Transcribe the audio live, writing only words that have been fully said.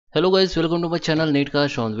Hello guys, welcome to my channel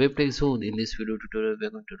NetCast on WebTech. So in this video tutorial we are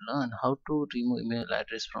going to learn how to remove email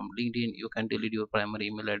address from LinkedIn. You can delete your primary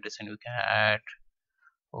email address and you can add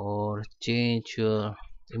or change your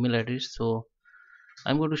email address. So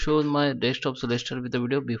I'm going to show my desktop, so let's start with the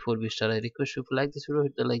video. Before we start, I request you, if you like this video,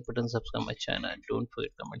 hit the like button, subscribe my channel and don't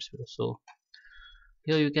forget comments video. So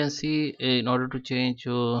here you can see, in order to change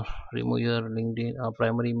or remove your LinkedIn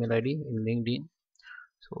primary email ID in LinkedIn,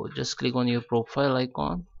 so just click on your profile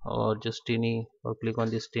icon or just tiny, or click on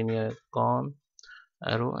this tiny icon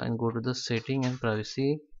arrow and go to the setting and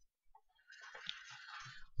privacy.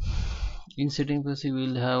 In setting privacy we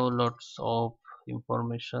will have lots of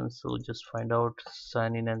information, so just find out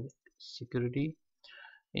sign in and security.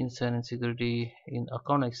 In sign in security, in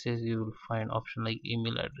account access, you will find option like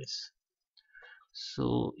email address.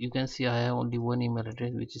 So you can see I have only one email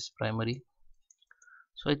address, which is primary,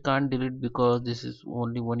 so I can't delete because this is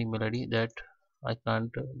only one email ID that I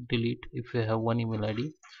can't delete if you have one email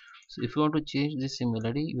ID. So if you want to change this email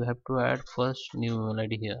ID, you have to add first new email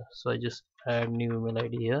ID here. So I just add new email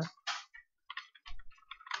ID here.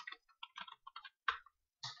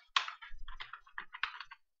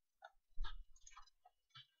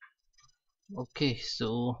 Okay,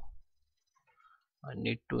 so I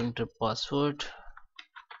need to enter password.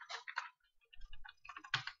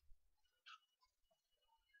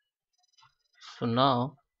 So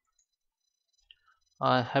now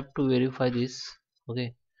I have to verify this.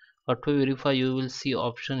 Okay, but to verify, you will see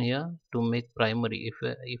option here to make primary.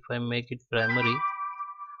 If I make it primary,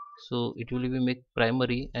 so it will be make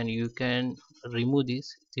primary, and you can remove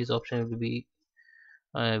this option will be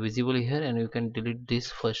visible here, and you can delete this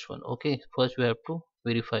first one. Okay, first we have to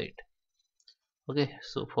verify it. Okay,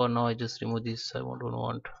 so for now I just remove this. I don't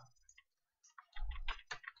want.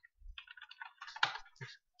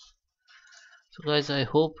 So guys, I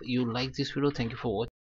hope you like this video. Thank you for watching.